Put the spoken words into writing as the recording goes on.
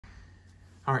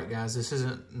All right, guys, this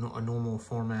isn't a normal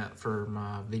format for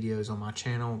my videos on my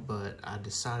channel, but I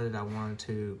decided I wanted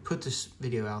to put this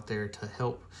video out there to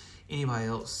help anybody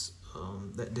else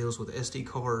that deals with SD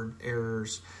card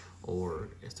errors, or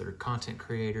if they're content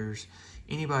creators,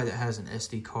 anybody that has an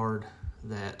SD card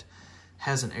that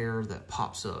has an error that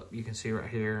pops up. You can see right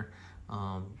here,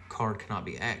 card cannot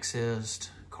be accessed,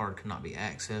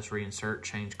 reinsert,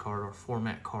 change card, or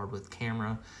format card with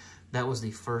camera. That was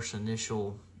the first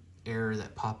initial error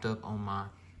that popped up on my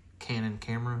Canon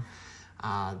camera.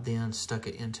 I then stuck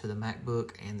it into the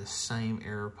MacBook and the same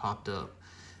error popped up.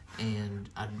 And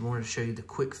I wanted to show you the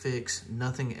quick fix.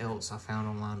 Nothing else I found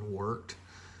online worked,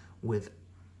 with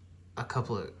a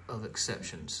couple of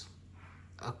exceptions.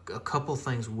 A couple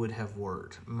things would have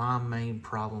worked. My main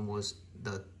problem was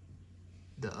the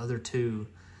other two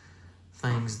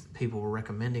things people were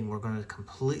recommending were going to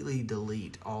completely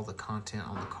delete all the content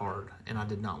on the card, and I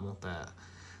did not want that.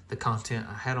 The content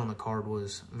I had on the card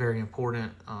was very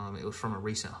important. It was from a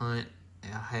recent hunt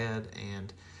I had,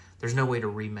 and there's no way to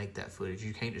remake that footage.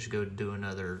 You can't just go do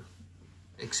another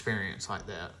experience like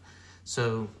that.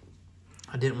 So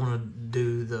I didn't want to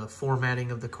do the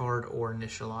formatting of the card or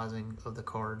initializing of the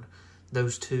card.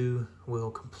 Those two will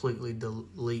completely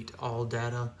delete all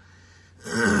data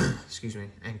excuse me,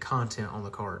 and content on the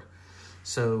card.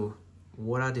 So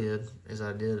what I did is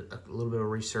I did a little bit of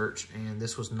research, and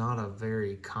this was not a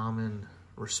very common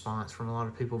response from a lot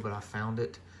of people, but I found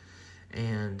it.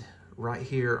 And right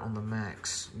here on the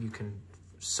Macs, you can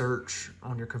search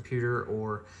on your computer,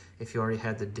 or if you already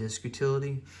had the disk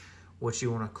utility, what you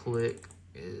want to click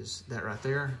is that right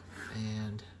there.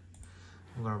 And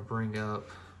I'm going to bring up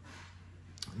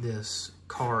this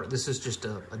card. This is just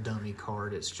a dummy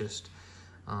card. It's just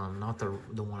not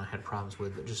the one I had problems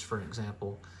with, but just for an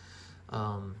example.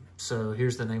 So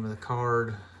here's the name of the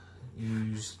card,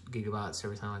 use gigabytes,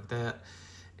 everything like that.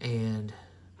 And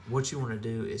what you want to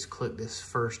do is click this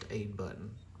first aid button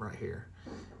right here.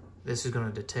 This is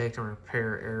going to detect and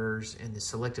repair errors in the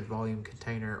selected volume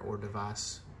container or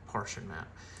device partition map.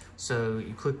 So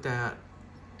you click that,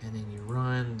 and then you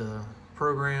run the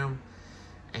program,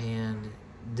 and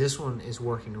this one is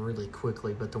working really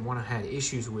quickly, but the one I had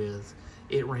issues with,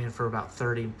 it ran for about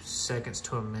 30 seconds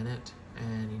to a minute,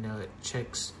 and you know, it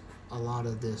checks a lot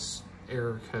of this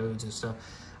error codes and stuff.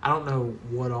 I don't know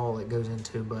what all it goes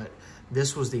into, but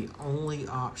this was the only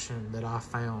option that I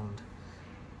found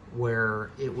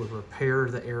where it would repair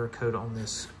the error code on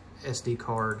this SD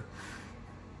card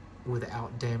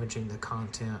without damaging the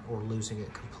content or losing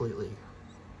it completely.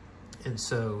 And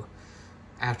so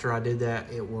after I did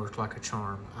that, it worked like a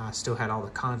charm. I still had all the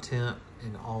content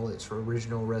in all its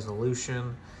original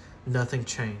resolution. Nothing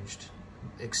changed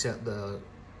except the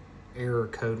error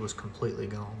code was completely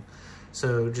gone.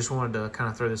 So just wanted to kind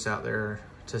of throw this out there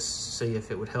to see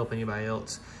if it would help anybody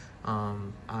else.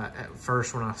 At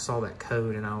first, when I saw that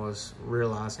code and I was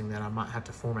realizing that I might have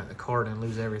to format the card and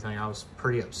lose everything, I was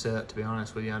pretty upset, to be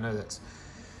honest with you. I know that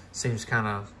seems kind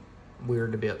of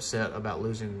weird to be upset about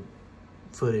losing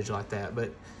footage like that, but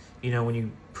you know, when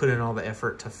you put in all the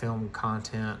effort to film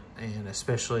content, and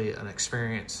especially an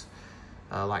experience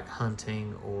like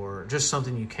hunting or just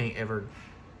something you can't ever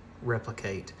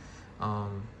replicate,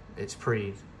 it's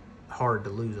pretty hard to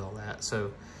lose all that.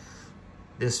 So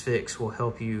this fix will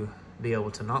help you be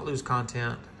able to not lose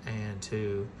content and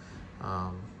to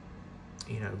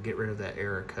you know, get rid of that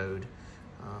error code,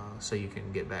 so you can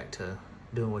get back to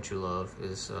doing what you love,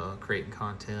 is creating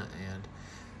content and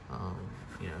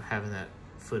you know, having that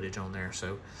footage on there.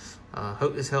 So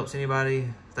hope this helps anybody.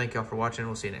 Thank y'all for watching.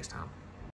 We'll see you next time.